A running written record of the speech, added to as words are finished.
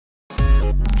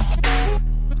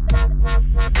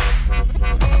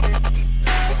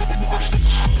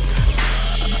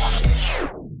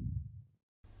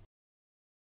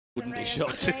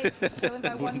shocked.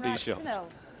 Wouldn't be shocked. No.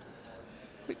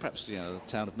 Perhaps, you know, the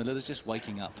town of Manila is just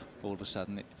waking up all of a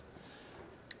sudden. It's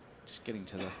just getting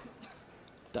to the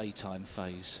daytime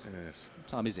phase. Yes. What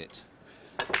time is it?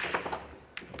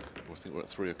 I think we're at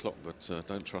 3 o'clock, but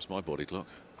don't trust my body clock.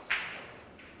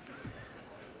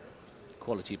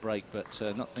 Quality break, but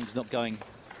things not going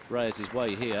Reyes'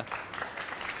 way here.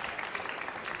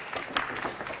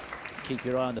 Keep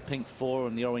your eye on the pink 4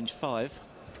 and the orange 5.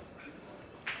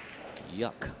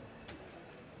 Yuck.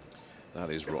 That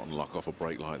is rotten luck off a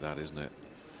break like that, isn't it?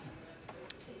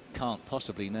 Can't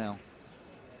possibly now.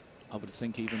 I would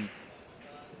think even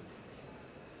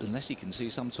unless he can see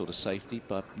some sort of safety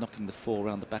by knocking the 4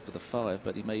 around the back of the 5,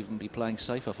 but he may even be playing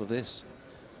safe off of this.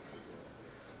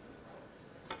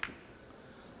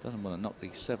 Doesn't want to knock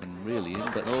the 7 really in,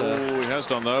 but he has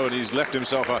done though, and he's left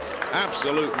himself an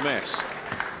absolute mess.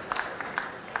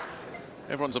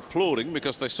 Everyone's applauding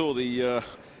because they saw the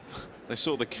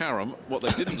carom. What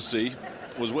they didn't see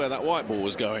was where that white ball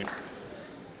was going.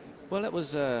 Well, that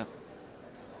was a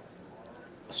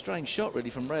strange shot really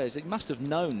from Reyes. He must have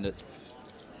known that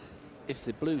if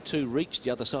the blue 2 reached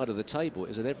the other side of the table, it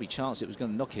was at every chance it was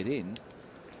going to knock it in.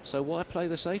 So why play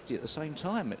the safety at the same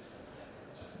time?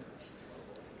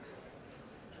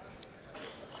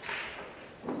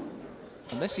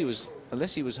 Unless he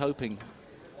was hoping.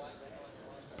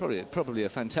 Probably a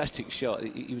fantastic shot.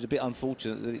 He was a bit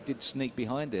unfortunate that it did sneak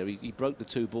behind there. He broke the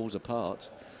 2 balls apart.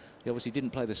 He obviously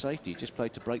didn't play the safety. He just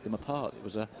played to break them apart. It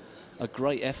was a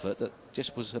great effort that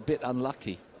just was a bit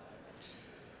unlucky.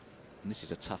 And this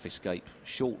is a tough escape.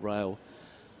 Short rail.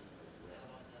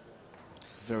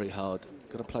 Very hard.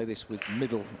 Got to play this with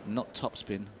middle, not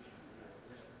topspin.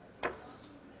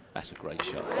 That's a great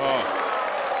shot. Oh.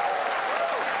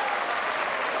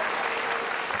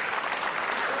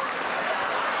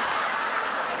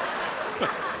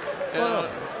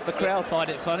 Well, the crowd find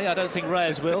it funny. I don't think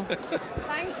Reyes will.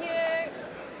 Thank you.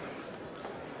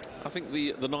 I think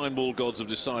the 9-ball gods have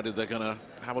decided they're going to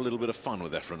have a little bit of fun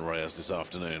with Efren Reyes this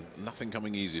afternoon. Nothing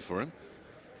coming easy for him.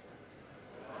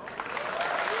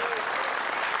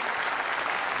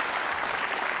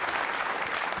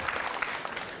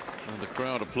 And the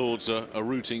crowd applauds a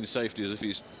routine safety as if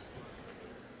he's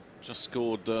just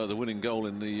scored the winning goal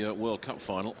in the World Cup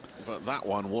final. But that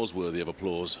one was worthy of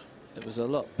applause. It was a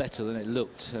lot better than it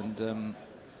looked, and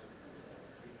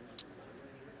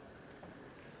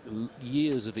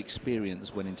years of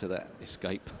experience went into that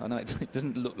escape. I know it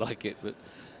doesn't look like it, but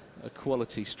a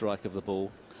quality strike of the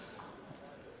ball.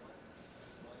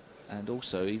 And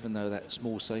also, even though that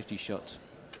small safety shot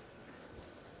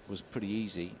was pretty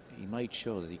easy, he made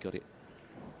sure that he got it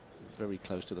very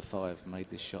close to the 5, made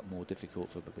this shot more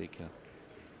difficult for Babika.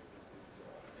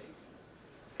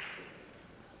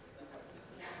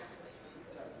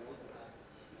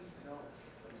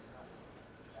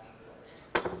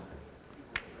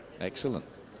 Excellent.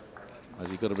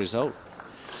 Has he got a result?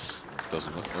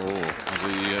 Doesn't look. Oh,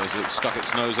 has it stuck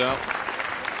its nose out?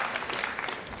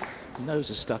 Nose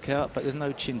is stuck out, but there's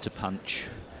no chin to punch.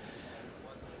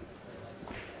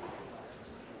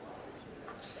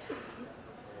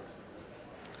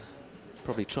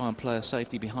 Probably try and play a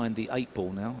safety behind the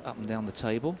 8-ball now, up and down the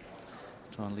table.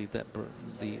 Try and leave that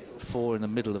the 4 in the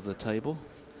middle of the table.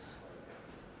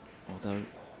 Although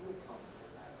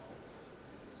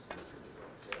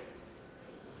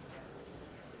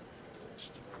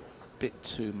bit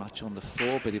too much on the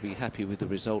 4, but he'll be happy with the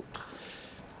result.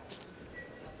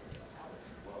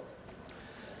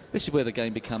 This is where the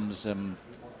game becomes, I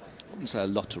wouldn't say a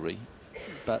lottery,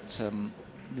 but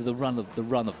the run of the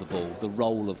ball, the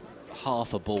roll of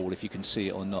half a ball, if you can see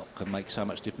it or not, can make so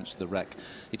much difference to the rack.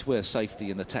 It's where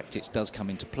safety and the tactics does come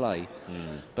into play,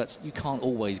 but you can't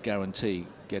always guarantee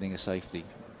getting a safety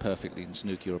perfectly and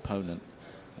snooker your opponent,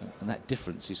 and that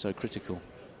difference is so critical.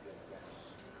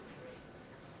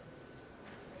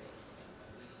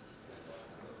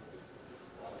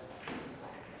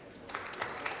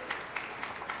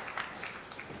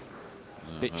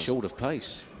 Bit short of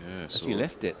pace, as he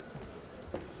left it.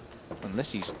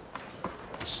 Unless he's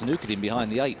snookered him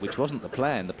behind the 8, which wasn't the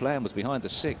plan. The plan was behind the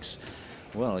 6.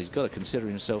 Well, he's got to consider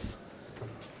himself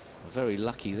very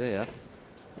lucky there.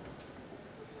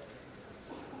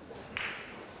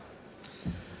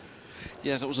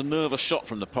 Yes, that was a nervous shot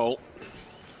from the pole.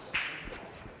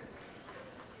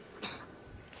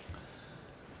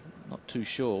 Not too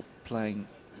sure, playing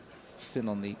thin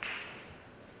on the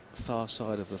far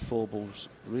side of the 4 balls,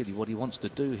 really what he wants to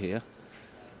do here.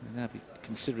 He'll now be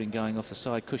considering going off the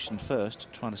side cushion first,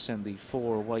 trying to send the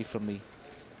 4 away from the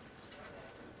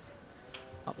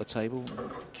up the table.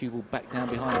 Cue ball back down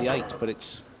behind the 8, but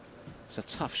it's a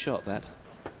tough shot, that.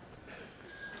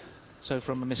 So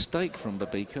from a mistake from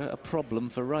Babika, a problem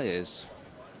for Reyes.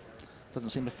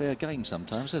 Doesn't seem a fair game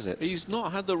sometimes, does it? He's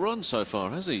not had the run so far,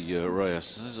 has he,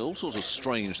 Reyes? There's all sorts of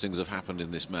strange things have happened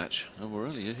in this match, and we're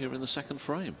only here in the second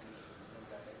frame.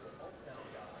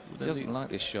 He doesn't like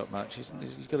this shot much. He's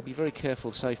got to be very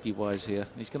careful safety-wise here.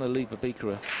 He's going to leave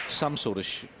Babika some sort of...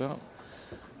 well,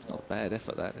 it's not a bad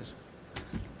effort, that is.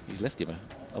 He's left him.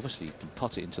 Obviously, he can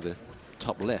pot it into the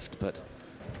top left, but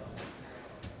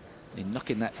in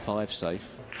knocking that 5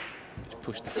 safe, he's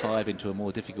pushed the 5 into a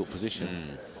more difficult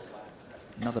position.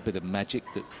 Another bit of magic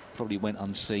that probably went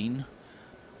unseen.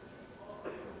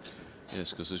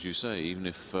 Yes, because as you say, even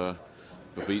if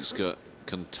Babicka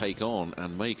can take on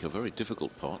and make a very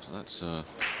difficult pot, that's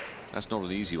not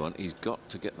an easy one. He's got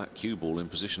to get that cue ball in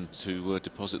position to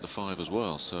deposit the 5 as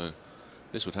well. So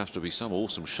this would have to be some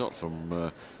awesome shot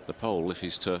from the pole if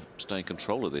he's to stay in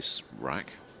control of this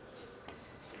rack.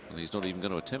 And he's not even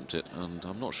going to attempt it, and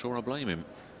I'm not sure I blame him.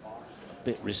 A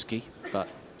bit risky, but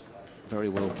very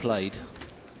well played.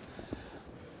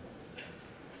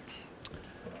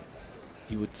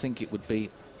 You would think it would be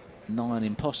nigh on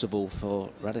impossible for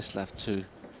Radislav to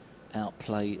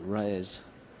outplay Reyes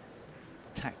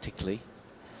tactically.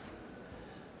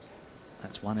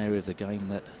 That's one area of the game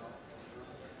that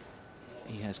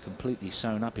he has completely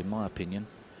sewn up, in my opinion.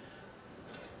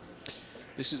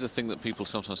 This is the thing that people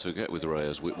sometimes forget with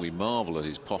Reyes. We marvel at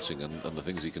his potting and the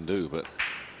things he can do, but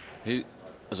he,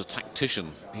 as a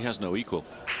tactician, he has no equal.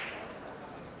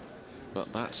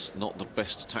 But that's not the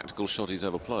best tactical shot he's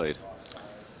ever played.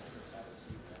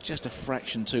 Just a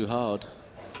fraction too hard.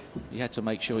 He had to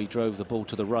make sure he drove the ball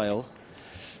to the rail.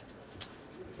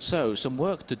 So some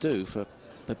work to do for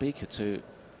Babicka to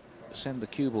send the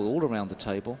cue ball all around the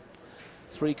table.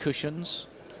 3 cushions.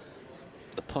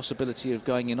 The possibility of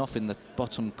going in off in the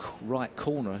bottom right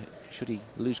corner should he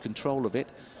lose control of it.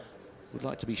 Would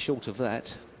like to be short of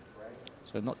that.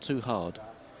 So not too hard,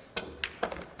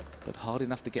 but hard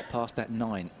enough to get past that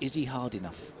 9. Is he hard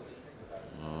enough?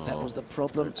 Oh, that was the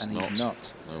problem, and he's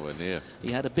not. Nowhere near.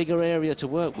 He had a bigger area to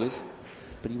work with,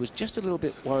 but he was just a little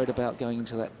bit worried about going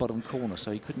into that bottom corner,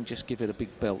 so he couldn't just give it a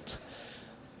big belt.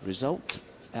 Result,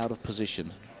 out of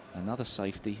position. Another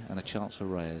safety and a chance for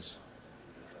Reyes.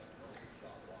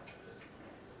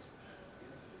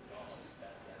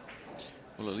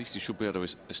 Well, at least he should be able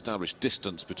to establish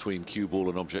distance between cue ball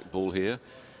and object ball here.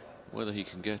 Whether he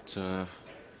can get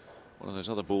one of those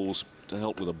other balls to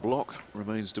help with a block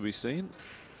remains to be seen.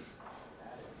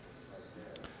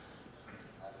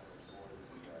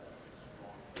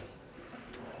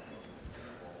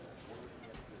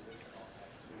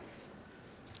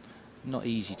 Not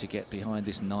easy to get behind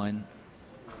this 9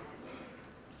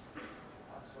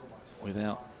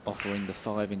 without offering the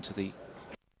 5 into the...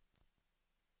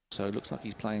 So it looks like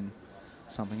he's playing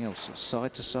something else.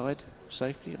 Side to side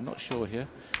safety, I'm not sure here.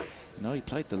 No, he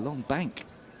played the long bank.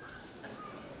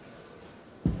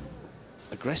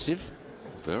 Aggressive.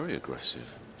 Very aggressive.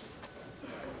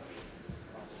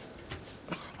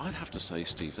 I'd have to say,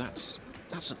 Steve, that's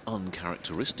an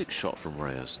uncharacteristic shot from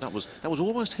Reyes. That was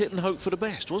almost hit and hope for the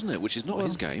best, wasn't it? Which is not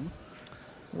his game.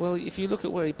 Well, if you look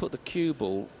at where he put the cue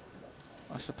ball,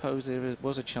 I suppose there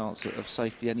was a chance of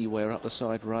safety anywhere up the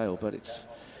side rail, but it's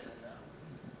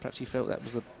perhaps he felt that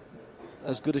was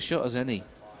as good a shot as any.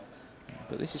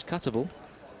 But this is cuttable.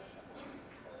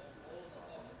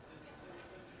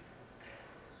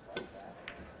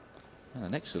 And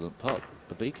an excellent pot.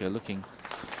 Babicka looking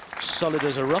solid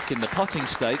as a rock in the potting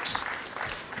stakes.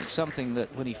 It's something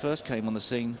that when he first came on the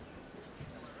scene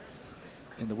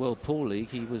in the World Pool League,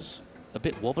 he was a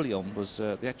bit wobbly on, was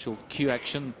the actual cue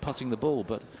action, potting the ball,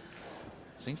 but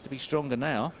seems to be stronger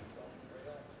now.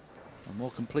 A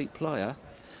more complete player.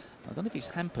 I don't know if he's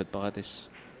hampered by this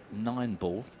 9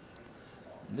 ball.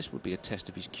 And this would be a test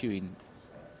of his cueing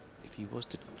if he was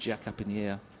to jack up in the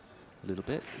air a little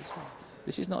bit.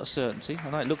 This is not a certainty. I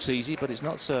know it looks easy, but it's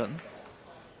not certain.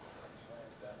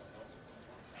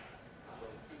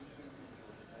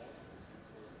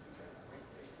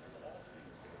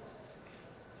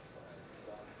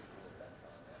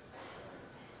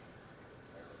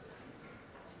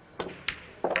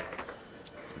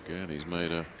 Again, he's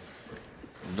made a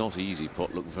not easy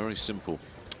pot look very simple.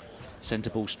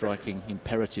 Centre ball striking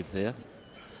imperative there.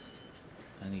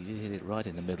 And he did hit it right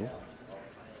in the middle.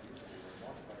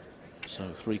 So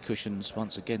 3 cushions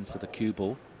once again for the cue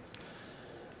ball.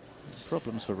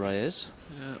 Problems for Reyes.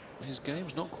 Yeah, his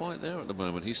game's not quite there at the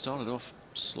moment. He started off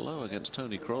slow against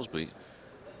Tony Crosby,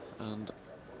 and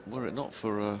were it not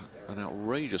for an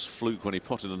outrageous fluke when he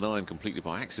potted a 9 completely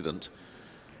by accident,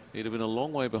 he'd have been a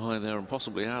long way behind there and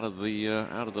possibly out of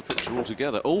the picture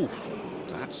altogether. Oh,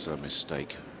 that's a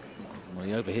mistake. Well,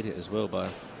 he overhit it as well by.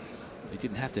 He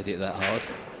didn't have to hit it that hard.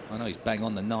 I know he's bang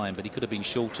on the 9, but he could have been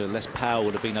shorter. Less power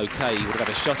would have been okay. He would have had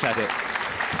a shot at it.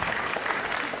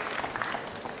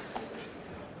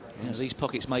 You know, these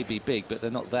pockets may be big, but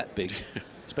they're not that big,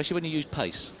 especially when you use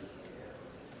pace.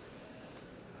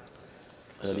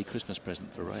 Early Christmas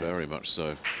present for Reyes. Very much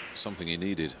so. Something he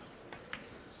needed.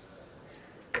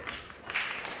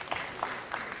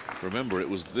 Remember,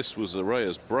 this was the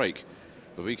Reyes break.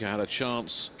 Babika had a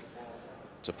chance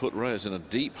to put Reyes in a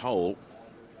deep hole,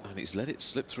 and he's let it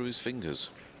slip through his fingers.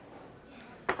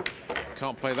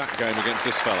 Can't play that game against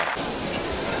this fella.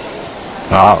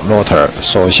 好，洛特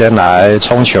首先来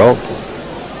冲球。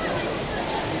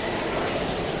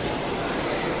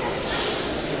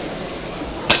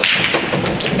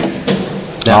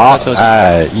 好，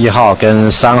哎，1号跟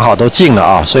3号都进了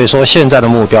啊，所以说现在的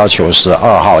目标球是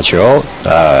2号球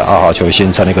，2号球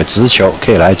形成了一个直球，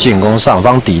可以来进攻上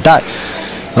方底袋。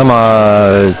那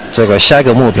么这个下一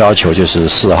个目标球就是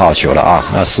4号球了啊，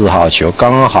那4号球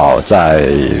刚好在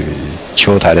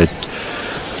球台的，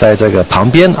在这个旁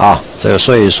边啊，这个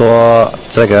所以说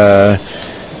这个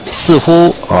似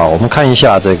乎啊，我们看一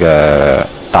下这个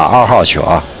打2号球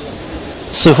啊。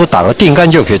 似乎打个定杆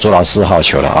就可以做到4号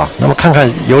球了啊。那么看看，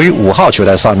由于5号球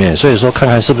在上面，所以说看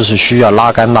看是不是需要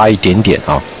拉杆拉一点点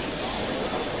啊。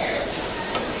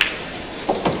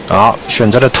好，选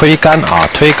择了推杆啊，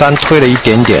推杆推了一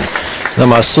点点。那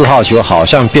么4号球好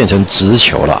像变成直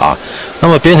球了啊。那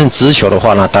么变成直球的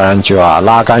话呢，当然就要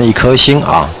拉杆1颗星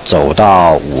啊，走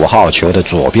到5号球的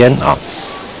左边啊，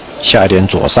下一点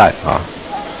左塞啊。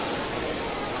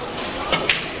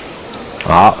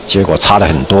 好，结果差了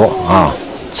很多啊！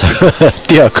这个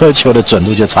第2颗球的准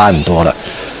度就差很多了。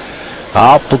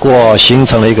好，不过形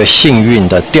成了一个幸运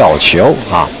的吊球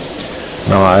啊。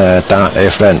那么当然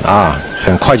Efren 啊，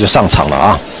很快就上场了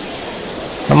啊。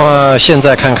那么现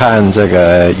在看看这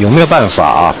个有没有办法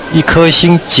啊，1颗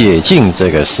星解进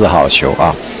这个4号球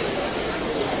啊。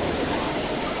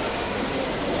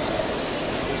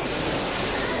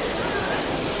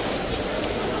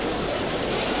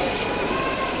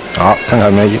 好，看看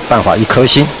有没有办法1颗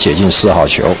星解进4号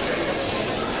球，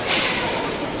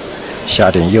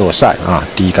下点右塞啊，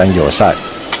低杆右塞。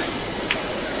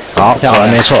好，果然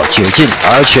没错，解进，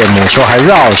而且母球还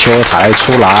绕球台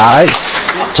出来，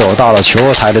走到了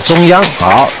球台的中央。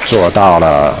好，做到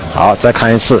了。好，再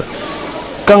看一次，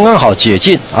刚刚好解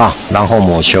进啊，然后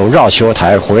母球绕球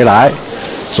台回来。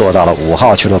 做到了5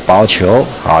号球的薄球，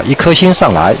啊，1颗星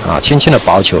上来啊，轻轻的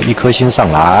薄球，1颗星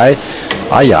上来，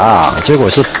哎呀，结果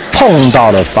是碰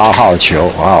到了8号球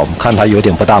啊，我们看他有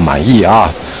点不大满意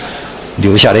啊，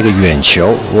留下了一个远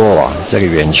球，哇，这个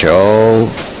远球，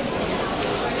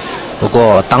不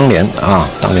过当年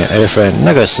Efren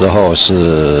那个时候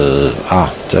是啊，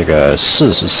这个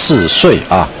44岁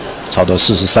啊，差不多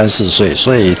43、4岁，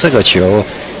所以这个球。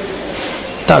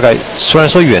 大概虽然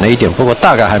说远了一点，不过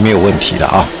大概还没有问题了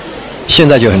啊。现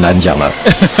在就很难讲了。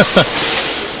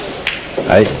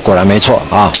哎，果然没错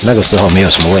啊，那个时候没有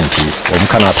什么问题。我们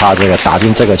看到他这个打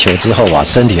进这个球之后啊，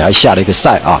身体还下了一个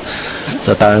塞啊，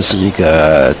这当然是一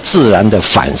个自然的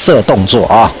反射动作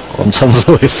啊，我们称之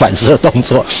为反射动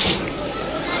作，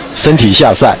身体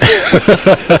下塞。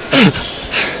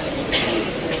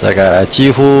这个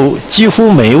几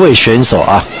乎每一位选手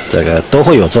啊，这个都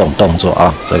会有这种动作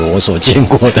啊，这个我所见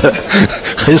过的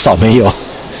很少没有。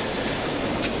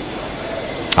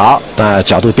好，那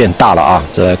角度变大了啊，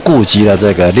这顾及了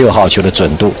这个6号球的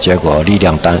准度，结果力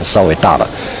量单稍微大了。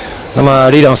那么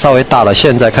力量稍微大了，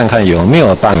现在看看有没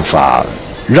有办法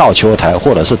绕球台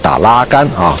或者是打拉杆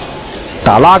啊。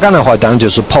打拉杆的话，当然就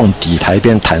是碰底台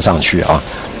边弹上去啊。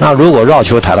 那如果绕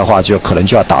球台的话，就可能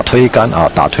就要打推杆啊，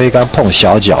打推杆碰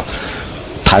小脚，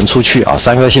弹出去啊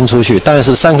，3颗星出去。但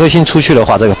是3颗星出去的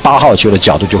话，这个8号球的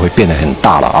角度就会变得很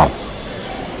大了啊。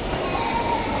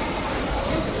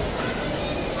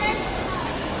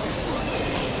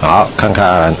好，看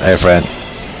看 Efren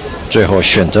最后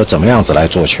选择怎么样子来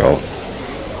做球。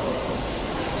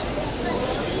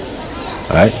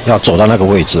哎，要走到那个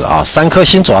位置啊，3颗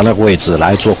星走到那个位置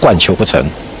来做灌球不成。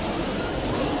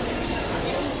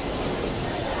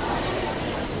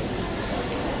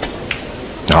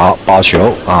 好，包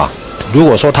球啊！如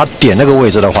果说他点那个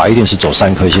位置的话，一定是走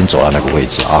3颗星走到那个位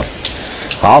置啊。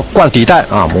好，灌底袋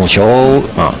啊，母球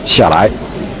啊下来。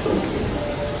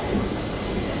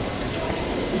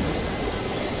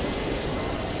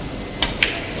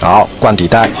好，灌底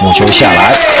袋，母球下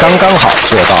来，刚刚好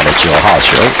做到了9号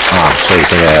球啊！所以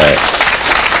这个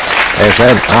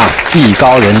Efren 啊，艺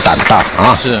高人胆大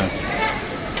啊！是，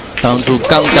当初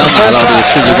刚刚拿到这个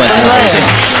世界冠军的头衔。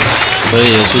所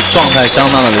以也是状态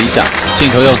相当的理想。镜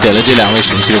头又给了这两位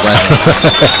熟悉的观众，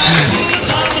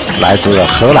来自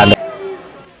荷兰的。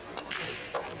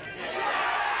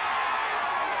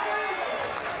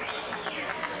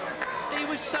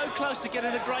 To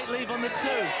getting a great lead on the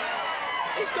two.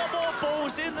 He's got more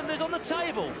balls in than there's on the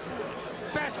table.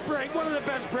 Best break, one of the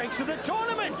best breaks of the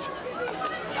tournament.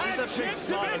 He's a big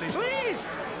smile. Pleased.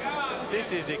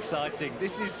 This is exciting.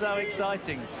 This is so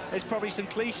exciting. There's probably some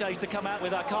cliches to come out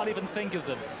with. I can't even think of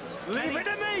them. Leave it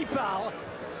to me, pal.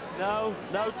 No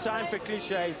time for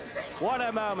cliches. What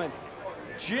a moment.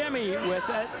 Jimmy with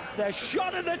the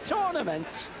shot of the tournament.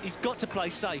 He's got to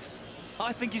play safe.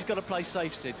 I think he's got to play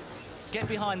safe, Sid. Get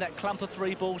behind that clump of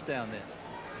 3 balls down there.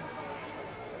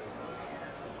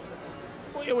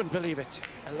 Well, you wouldn't believe it.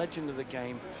 A legend of the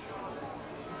game.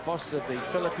 Boss of the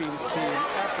Philippines team,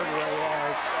 Efren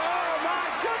Reyes. Oh, my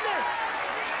goodness!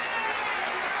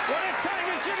 What a time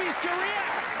in Jimmy's career!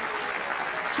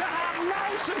 To have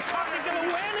now some tactical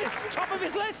awareness, top of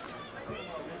his list.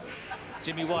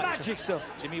 Jimmy White. Magic stuff.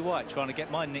 Jimmy White trying to get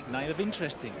my nickname of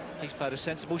interesting. He's played a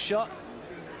sensible shot.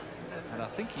 And I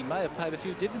think he may have paid a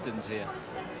few dividends here.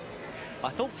 I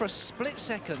thought for a split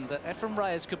second that Efren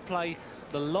Reyes could play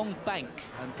the long bank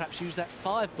and perhaps use that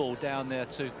 5 ball down there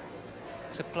to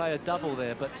play a double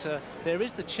there. But there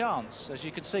is the chance, as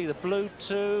you can see, the blue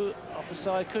 2 off the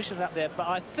side cushion up there. But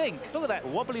I think, look at that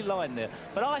wobbly line there.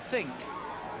 But I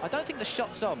don't think the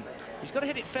shot's on. He's got to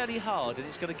hit it fairly hard, and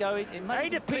it's going to go in. It may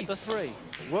be the 3.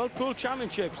 World Pool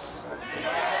Championships.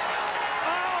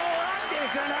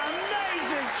 It's an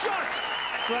amazing shot!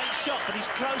 Great shot, but he's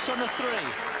close on the 3.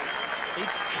 He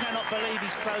cannot believe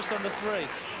he's close on the 3.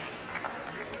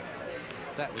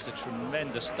 That was a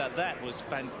tremendous, that was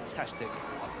fantastic.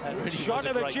 That really shot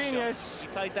was a great genius. Shot. He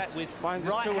played that with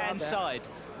right-hand side,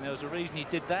 and there was a reason he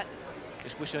did that.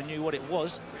 Just wish I knew what it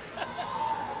was.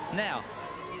 Now,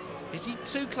 is he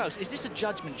too close? Is this a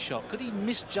judgment shot? Could he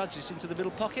misjudge this into the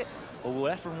middle pocket? Or will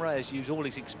Efren Reyes use all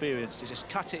his experience to just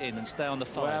cut it in and stay on the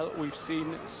 5? Well, we've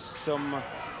seen some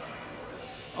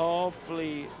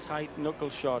awfully tight knuckle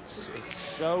shots. It's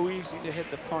so easy to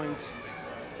hit the point.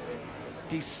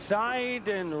 Decide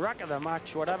in rack of the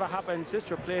match, whatever happens, this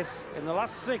replace in the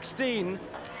last 16.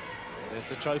 There's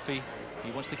the trophy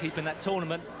he wants to keep in that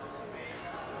tournament.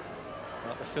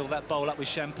 Like to fill that bowl up with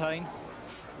champagne.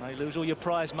 May lose all your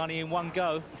prize money in one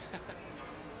go.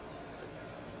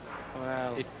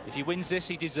 Well, if he wins this,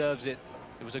 he deserves it.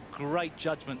 It was a great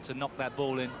judgment to knock that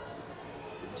ball in.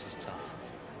 This is tough.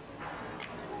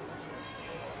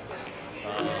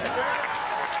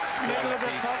 Middle of the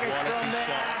pocket from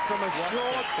there, from a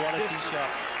short quality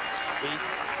shot.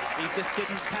 He just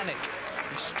didn't panic.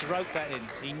 He stroked that in.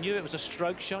 He knew it was a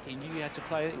stroke shot. He knew he had to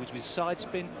play it. It was with side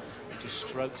spin. He just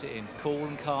stroked it in. Cool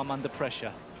and calm under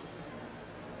pressure.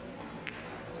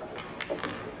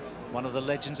 One of the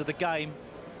legends of the game.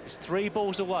 He's 3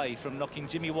 balls away from knocking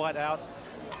Jimmy White out.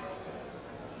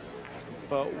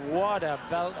 But what a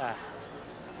belter.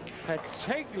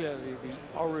 Particularly the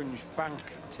orange bank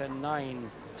to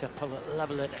 9 to pull it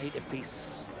level at 8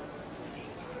 apiece.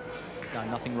 No,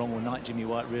 nothing wrong all night, Jimmy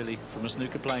White, really, from a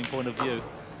snooker playing point of view.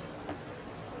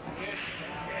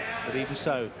 But even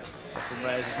so, Efren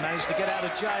Reyes has managed to get out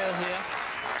of jail here.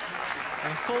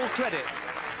 And full credit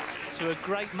to a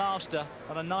great master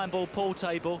on a 9-ball pool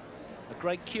table. A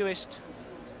great cueist,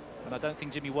 and I don't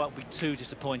think Jimmy White will be too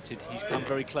disappointed. He's come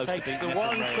very close to beating the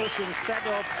one cushion set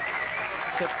up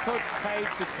to put paid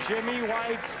to Jimmy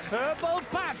White's purple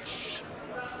patch.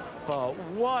 But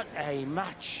what a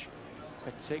match,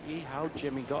 particularly how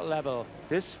Jimmy got level.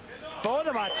 This for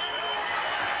the match.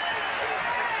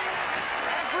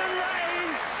 Efren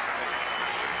Reyes,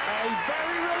 a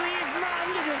very relieved man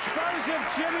to dispose of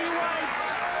Jimmy White,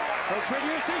 who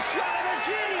produced a shot of a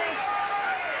genius.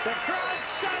 The crowd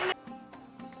standing.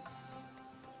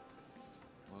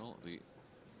 Well, the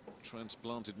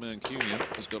transplanted Mancunian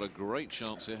has got a great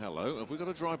chance here. Hello, have we got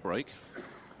a dry break?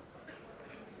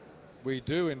 We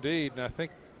do indeed, and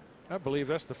I believe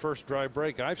that's the first dry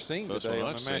break I've seen today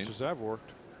on the matches I've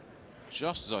worked.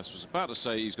 Just as I was about to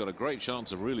say, he's got a great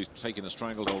chance of really taking a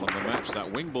stranglehold on the match.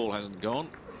 That wing ball hasn't gone.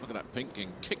 Look at that pink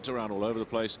getting kicked around all over the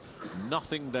place.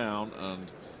 Nothing down,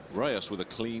 and Reyes with a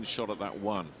clean shot at that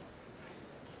 1.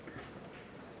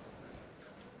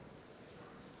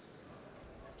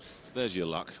 There's your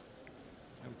luck.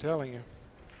 I'm telling you.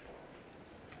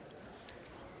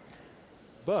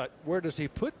 But where does he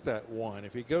put that 1?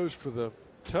 If he goes for the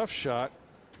tough shot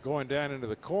going down into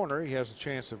the corner, he has a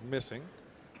chance of missing.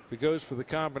 If he goes for the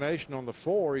combination on the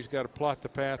 4, he's got to plot the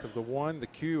path of the 1, the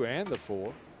Q, and the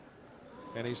 4.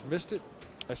 And he's missed it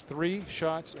That's 3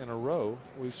 shots in a row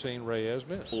we've seen Reyes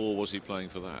miss. Or was he playing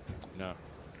for that? No.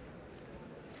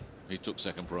 He took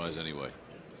second prize anyway.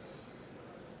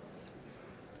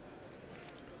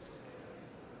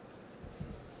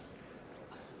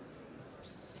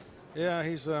 Yeah,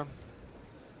 he's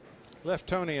left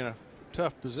Tony in a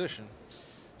tough position.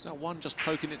 Is that one just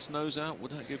poking its nose out?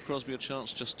 Would that give Crosby a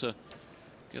chance just to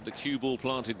get the cue ball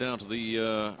planted down to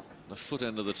the foot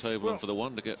end of the table, and for the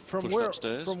one to get pushed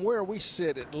upstairs? From where we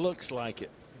sit, it looks like it.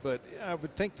 But I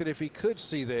would think that if he could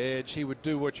see the edge, he would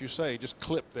do what you say, just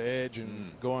clip the edge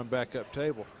and going back up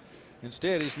table.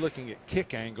 Instead, he's looking at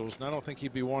kick angles, and I don't think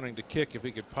he'd be wanting to kick if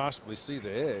he could possibly see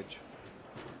the edge.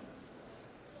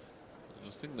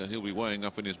 The thing that he'll be weighing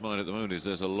up in his mind at the moment is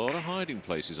there's a lot of hiding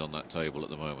places on that table at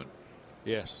the moment.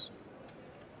 Yes.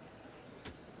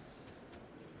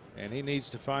 And he needs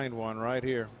to find one right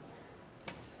here.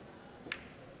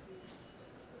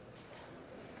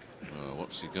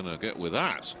 What's he going to get with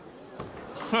that?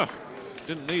 Huh.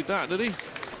 Didn't need that, did he?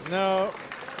 No,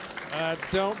 I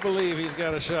don't believe he's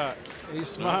got a shot. He's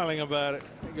smiling about it,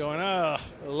 going, the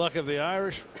luck of the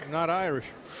Irish. I'm not Irish.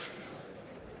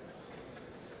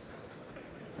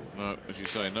 No, as you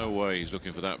say, no way he's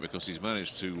looking for that, because he's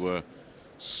managed to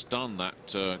stun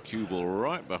that cue ball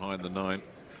right behind the 9.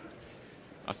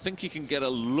 I think he can get a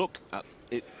look at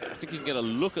it. I think he can get a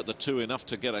look at the 2 enough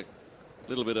to get a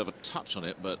little bit of a touch on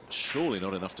it, but surely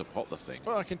not enough to pop the thing.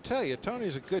 Well, I can tell you,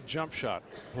 Tony's a good jump shot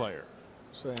player.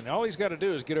 So and all he's got to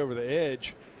do is get over the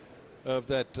edge of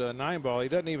that 9 ball. He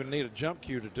doesn't even need a jump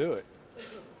cue to do it.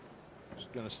 He's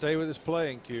going to stay with his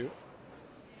playing cue.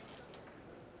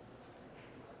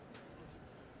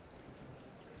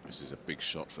 This is a big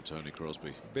shot for Tony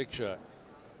Crosby. Big shot.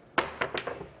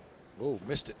 Oh,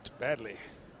 missed it badly.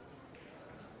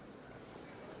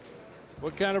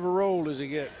 What kind of a roll does he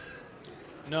get?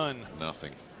 None.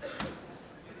 Nothing.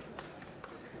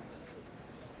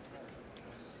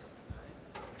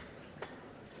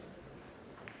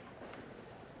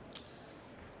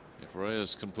 If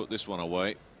Reyes can put this one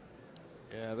away.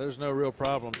 Yeah, there's no real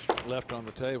problems left on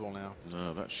the table now.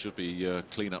 No, that should be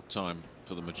clean-up time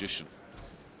for the Magician.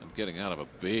 And getting out of a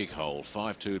big hole,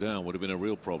 5-2 down, would have been a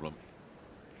real problem.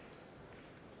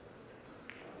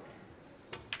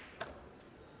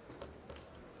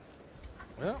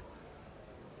 Well,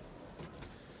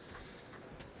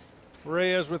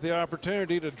 Reyes with the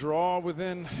opportunity to draw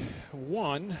within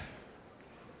 1.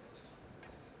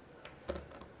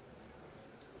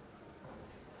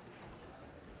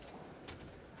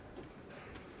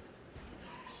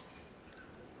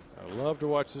 I love to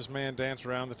watch this man dance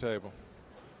around the table.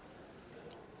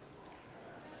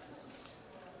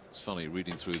 It's funny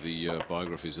reading through the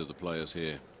biographies of the players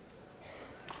here.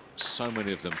 So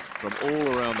many of them from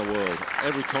all around the world,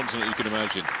 every continent you can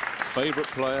imagine. Favorite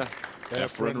player,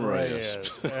 Efren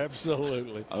Reyes.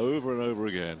 Absolutely. Over and over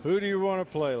again. Who do you want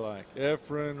to play like?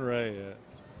 Efren Reyes.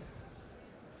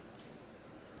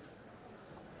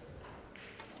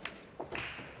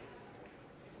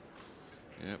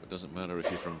 Yeah, it doesn't matter if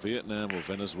you're from Vietnam or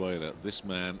Venezuela. This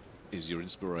man is your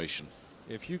inspiration.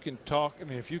 If you can talk, I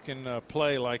mean, if you can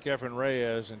play like Efren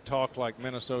Reyes and talk like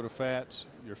Minnesota Fats,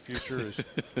 your future is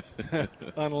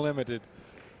unlimited.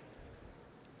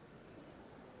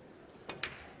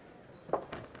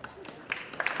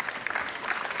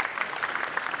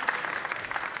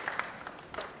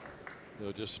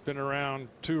 They'll just spin around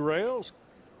 2 rails,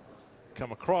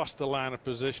 come across the line of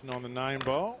position on the 9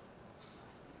 ball.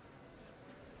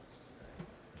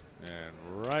 And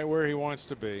right where he wants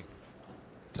to be.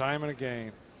 Time and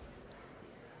again.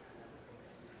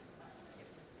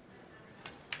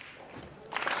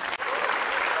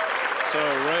 So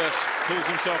Reyes pulls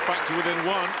himself back to within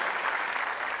 1.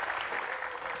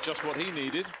 Just what he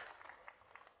needed.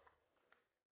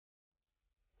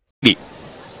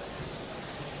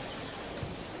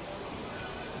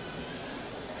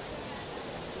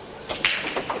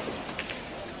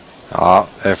好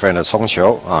 ，Efren 的冲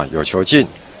球啊，有球进，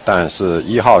但是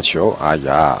1号球，哎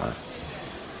呀，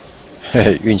嘿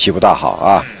嘿，运气不大好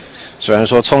啊。虽然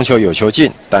说冲球有球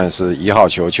进，但是1号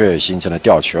球却形成了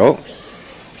吊球。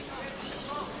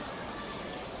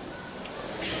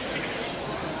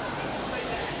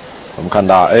我们看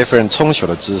到 Efren 冲球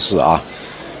的姿势啊，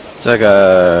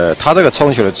他这个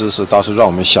冲球的姿势倒是让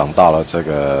我们想到了这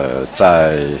个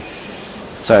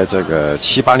在这个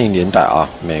70、80年代啊，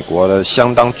美国的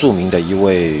相当著名的一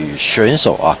位选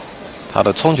手啊，他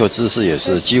的冲球姿势也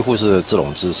是几乎是这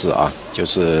种姿势啊，就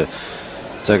是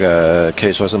这个可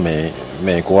以说是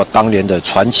美国当年的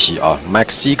传奇啊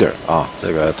 ，Mike Seeger 啊，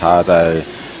这个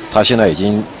他现在已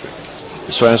经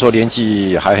虽然说年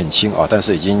纪还很轻啊，但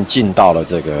是已经进到了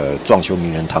这个撞球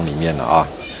名人堂里面了啊。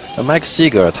那 Mike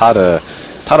Seeger 他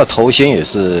的头衔也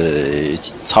是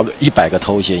差不多100个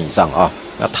头衔以上啊。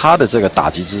那他的这个打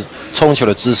击冲球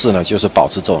的姿势呢，就是保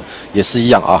持这种也是一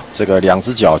样啊，这个2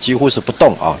只脚几乎是不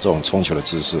动啊，这种冲球的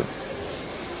姿势。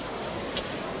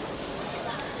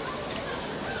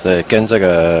所以跟这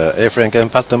个 Efren 跟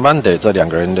Bustamante 这2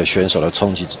个人的选手的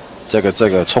这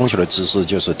个冲球的姿势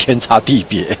就是天差地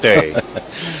别。对。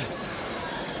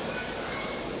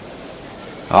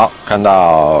好，看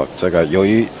到这个由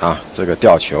于啊这个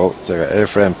吊球，这个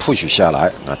Efren push 下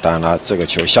来，那当然了，这个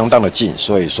球相当的近，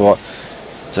所以说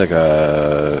这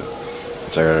个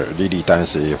莉莉当然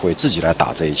是会自己来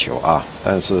打这一球啊，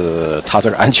但是他这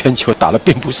个安全球打得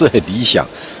并不是很理想，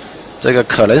这个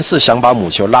可能是想把母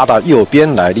球拉到右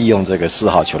边来，利用这个4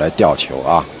号球来吊球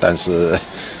啊，但是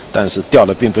吊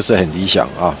的并不是很理想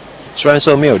啊。虽然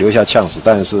说没有留下呛死，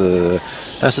但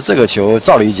是这个球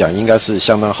照理讲应该是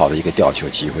相当好的一个吊球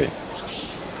机会。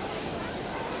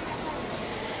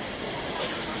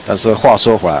但是话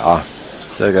说回来啊，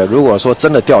这个如果说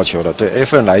真的吊球了，对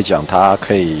Efren 来讲，他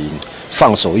可以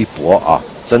放手一搏啊，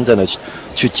真正的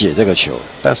去解这个球。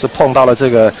但是碰到了这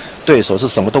个对手是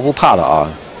什么都不怕的啊，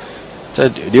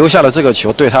这留下了这个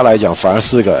球对他来讲反而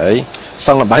是个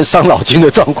蛮伤脑筋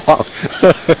的状况。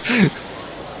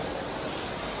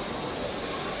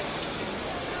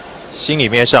心里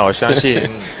面上，我相信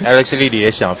Alex Lilly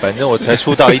也想，反正我才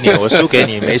出道1年，我输给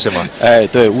你没什么。哎，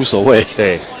对，无所谓。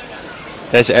对，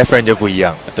但是 Efren 就不一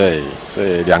样。对，所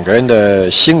以2个人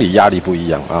的心理压力不一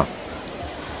样啊。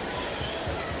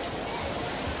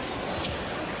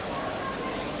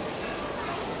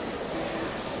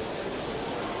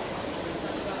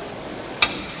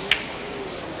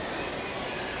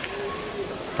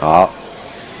好，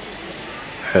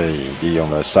利用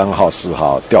了3号、4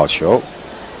号吊球。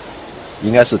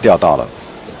应该是钓到了，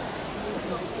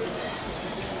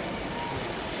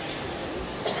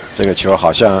这个球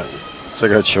好像，这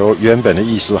个球原本的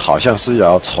意思好像是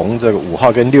要从这个5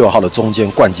号跟6号的中间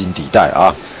灌进底袋啊，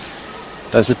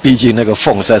但是毕竟那个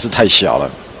缝实在是太小了，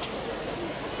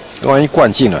万一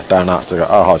灌进了，当然了，这个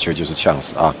2号球就是呛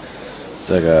死啊，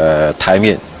这个台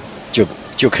面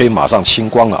就可以马上清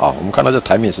光了啊。我们看到这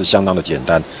台面是相当的简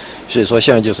单，所以说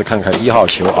现在就是看看1号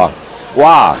球啊，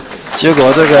哇！结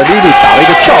果这个 Lilly 打了一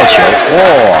个跳球，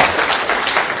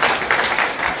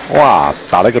哇，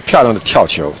打了一个漂亮的跳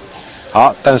球。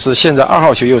好，但是现在2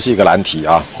号球又是一个难题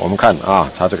啊。我们看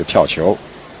啊，他这个跳球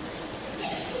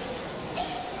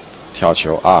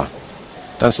啊。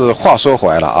但是话说回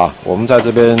来了啊，我们在这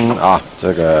边啊，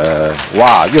这个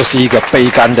哇，又是一个背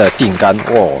杆的定杆，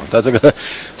他这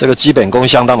个基本功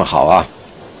相当的好啊。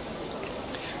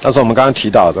但是我们刚刚提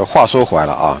到，这话说回来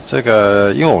了啊，这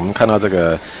个因为我们看到这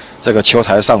个球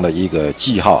台上的一个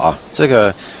记号啊，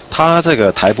它这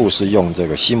个台布是用这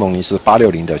个西蒙尼斯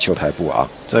860的球台布啊，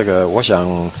这个我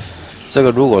想，这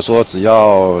个如果说只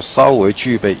要稍微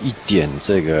具备一点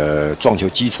这个撞球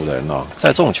基础的人啊，在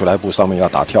这种球台布上面要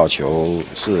打跳球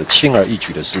是轻而易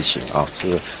举的事情啊，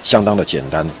是相当的简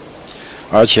单。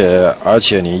而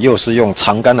且你又是用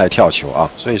长杆来跳球啊，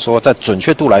所以说在准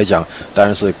确度来讲，当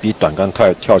然是比短杆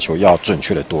跳球要准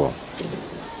确的多。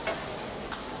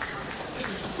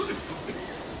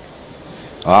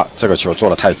啊，这个球做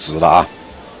得太直了啊！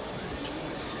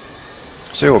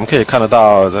所以我们可以看得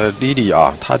到，这 Lilly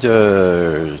啊，他就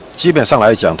基本上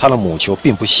来讲，他的母球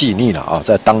并不细腻了啊，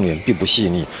在当年并不细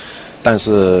腻，但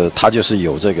是他就是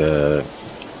有这个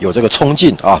冲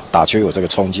劲啊，打球有这个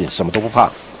冲劲，什么都不怕。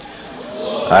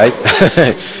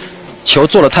球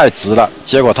做得太直了，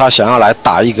结果他想要来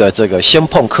打一个这个先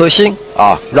碰颗星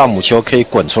啊，让母球可以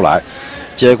滚出来，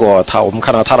结果我们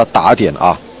看到他的打点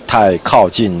啊，太靠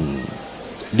近，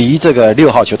离这个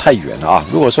6号球太远了啊。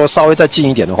如果说稍微再近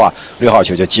一点的话，6号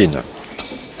球就进了。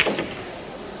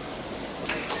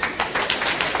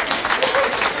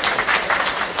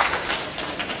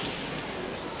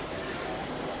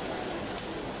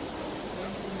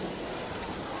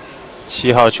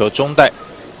7号球中带。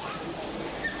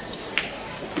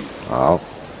好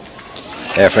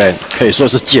 ，Efren 可以说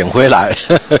是捡回来。9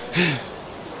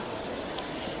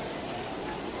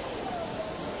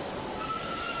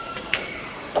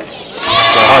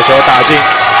号球打进，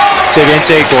这边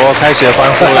这一国开始欢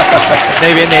呼了，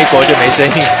那边那一国就没声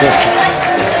音。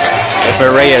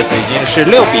Efren Reyes 已经是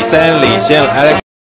6比3领先了 Alex